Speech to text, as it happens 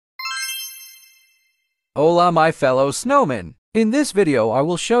Hola my fellow snowmen! In this video I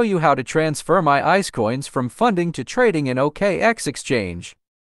will show you how to transfer my ICE coins from funding to trading in OKX exchange.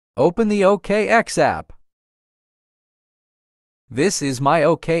 Open the OKX app. This is my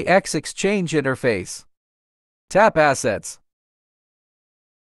OKX exchange interface. Tap Assets.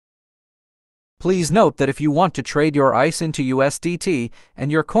 Please note that if you want to trade your ICE into USDT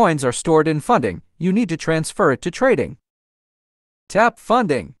and your coins are stored in funding, you need to transfer it to trading. Tap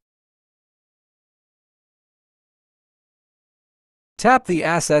Funding. Tap the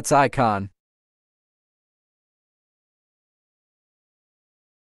Assets icon.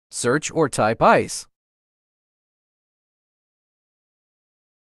 Search or type ICE.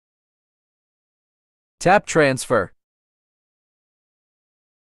 Tap Transfer.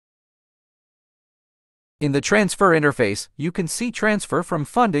 In the transfer interface, you can see transfer from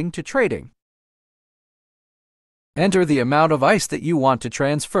funding to trading. Enter the amount of ICE that you want to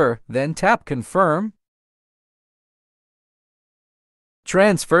transfer, then tap Confirm.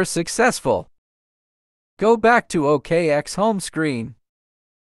 Transfer successful. Go back to OKX home screen.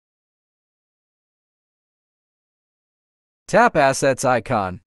 Tap Assets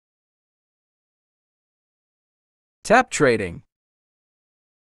icon. Tap Trading.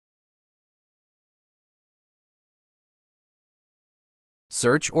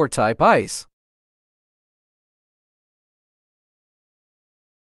 Search or type ICE.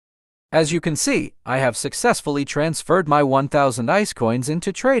 As you can see, I have successfully transferred my 1,000 ICE coins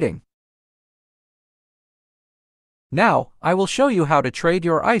into trading. Now, I will show you how to trade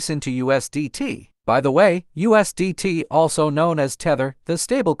your ICE into USDT. By the way, USDT, also known as Tether, the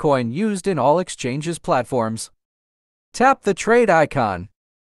stablecoin used in all exchanges platforms. Tap the Trade icon.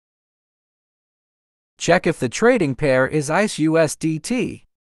 Check if the trading pair is ICE-USDT.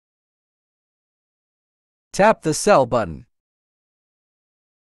 Tap the Sell button.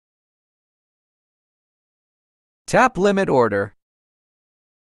 Tap Limit Order.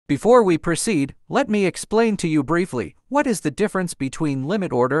 Before we proceed, let me explain to you briefly what is the difference between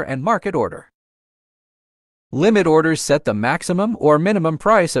limit order and market order. Limit orders set the maximum or minimum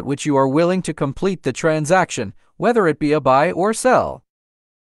price at which you are willing to complete the transaction, whether it be a buy or sell.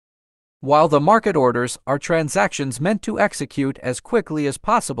 While the market orders are transactions meant to execute as quickly as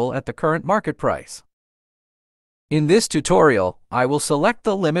possible at the current market price. In this tutorial, I will select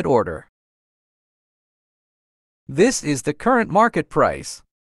the limit order. This is the current market price.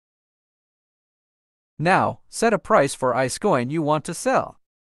 Now, set a price for ICE coin you want to sell.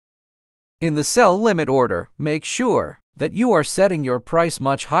 In the sell limit order, make sure that you are setting your price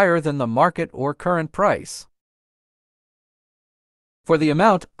much higher than the market or current price. For the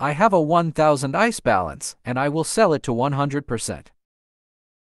amount, I have a 1,000 ICE balance, and I will sell it to 100%.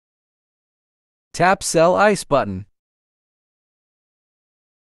 Tap Sell ICE button.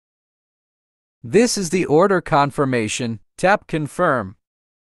 This is the order confirmation. Tap Confirm.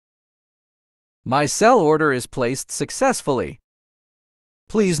 My sell order is placed successfully.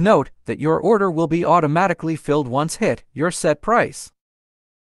 Please note that your order will be automatically filled once hit your set price.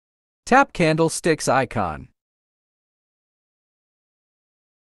 Tap Candlesticks icon.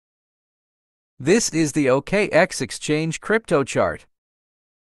 This is the OKX exchange crypto chart.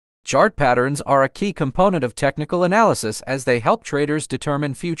 Chart patterns are a key component of technical analysis as they help traders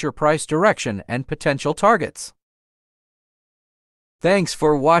determine future price direction and potential targets. Thanks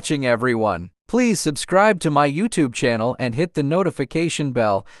for watching, everyone. Please subscribe to my YouTube channel and hit the notification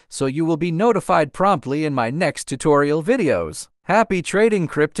bell so you will be notified promptly in my next tutorial videos. Happy trading,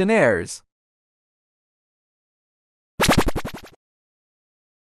 Kryptonaires!